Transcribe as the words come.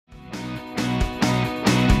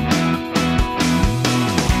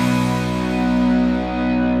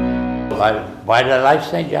Why did I like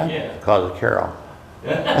St. John? Yeah. Because of Carol.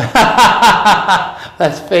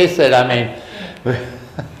 Let's face it, I mean,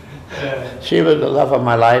 she was the love of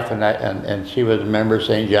my life, and she was a member of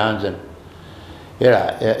St. John's, and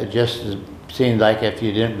yeah, it just seemed like if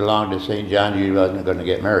you didn't belong to St. John's, you wasn't going to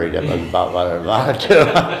get married. That was about what I wanted to.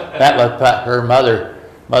 That was her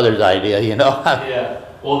mother's idea, you know. Yeah.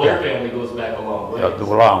 Well, their family goes back a long way. A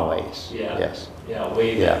long ways. Yeah. Yes. Yeah,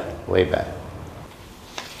 way back. Yeah, way back.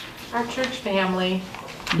 Our church family.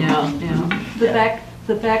 Yeah.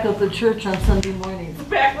 The back of the church on Sunday mornings. The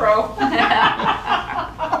back row. The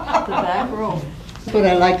back row. What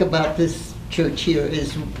I like about this church here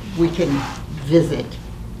is we can visit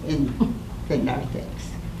in the narthex.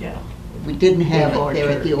 Yeah. We didn't have The old it there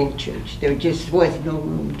at church. the old church. There just was no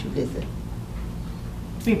room to visit.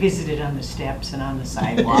 We visited on the steps and on the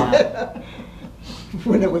sidewalk.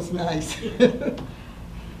 When it was nice.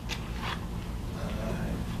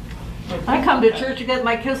 I come to church to get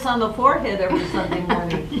my kiss on the forehead every Sunday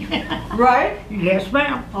morning. Right? Yes,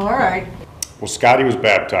 ma'am. All right. Well, Scotty was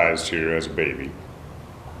baptized here as a baby,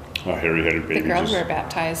 a hairy-headed baby. The girls were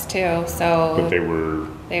baptized too, so. But they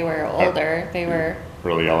were older. They were.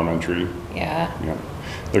 Early elementary. Yeah. Yeah.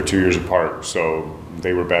 They're 2 years apart, so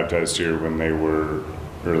they were baptized here when they were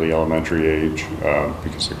early elementary age,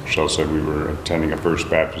 because like Michelle said, we were attending a First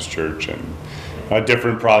Baptist church, and a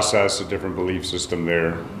different process, a different belief system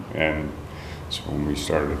there. And so when we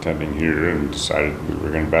started attending here and decided we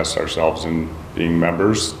were going to invest ourselves in being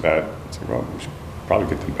members, that it's like, well, we should probably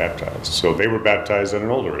get them baptized. So they were baptized at an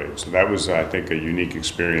older age. So that was, I think, a unique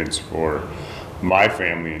experience for my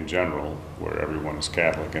family in general, where everyone is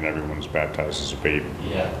Catholic and everyone is baptized as a baby.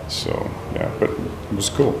 Yeah. So, yeah, but it was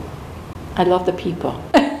cool. I love the people.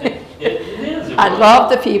 It is. I love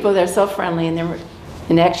the people. They're so friendly, and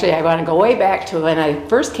actually, I want to go way back to when I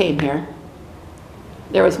first came here.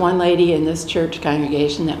 There was one lady in this church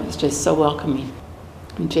congregation that was just so welcoming.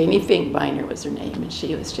 And Jamie Finkbeiner was her name, and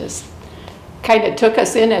she was just kind of took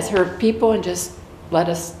us in as her people and just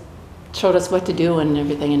showed us what to do and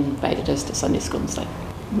everything, and invited us to Sunday school and stuff.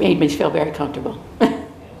 Made me feel very comfortable.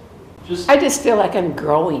 I just feel like I'm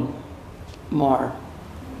growing more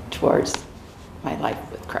towards my life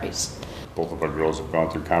with Christ. Both of our girls have gone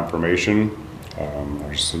through confirmation.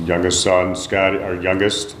 Our youngest son,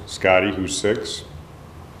 Scotty, who's 6.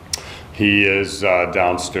 He is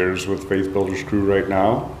downstairs with Faith Builders Crew right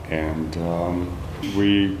now, and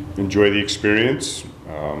we enjoy the experience,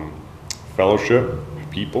 fellowship,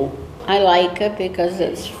 people. I like it because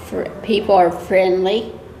people are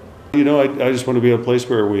friendly. You know, I just want to be a place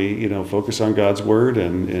where we, focus on God's Word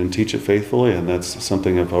and teach it faithfully, and that's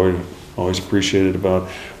something I've always appreciated about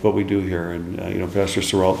what we do here. And, Pastor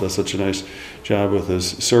Sorrell does such a nice job with his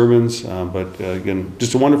sermons, but again,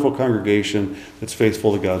 just a wonderful congregation that's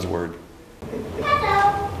faithful to God's Word.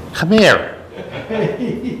 Come here.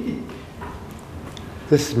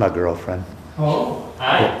 This is my girlfriend. Oh,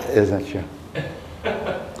 hi. Isn't she?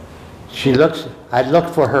 I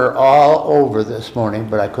looked for her all over this morning,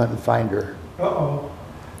 but I couldn't find her. Uh-oh.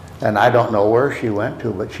 And I don't know where she went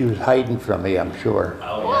to, but she was hiding from me, I'm sure.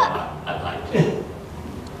 Oh, yeah. I liked it.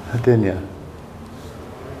 Didn't you?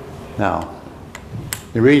 Now,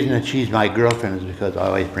 the reason that she's my girlfriend is because I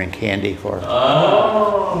always bring candy for her.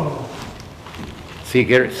 Oh. See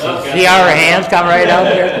how her hands come right out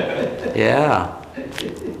there? Yeah.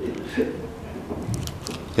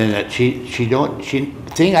 And that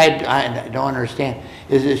the thing I don't understand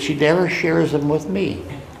is that she never shares them with me.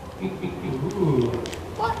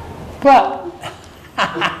 What?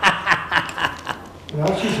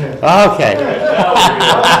 Now she's happy. Okay. Now she's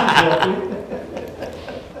happy.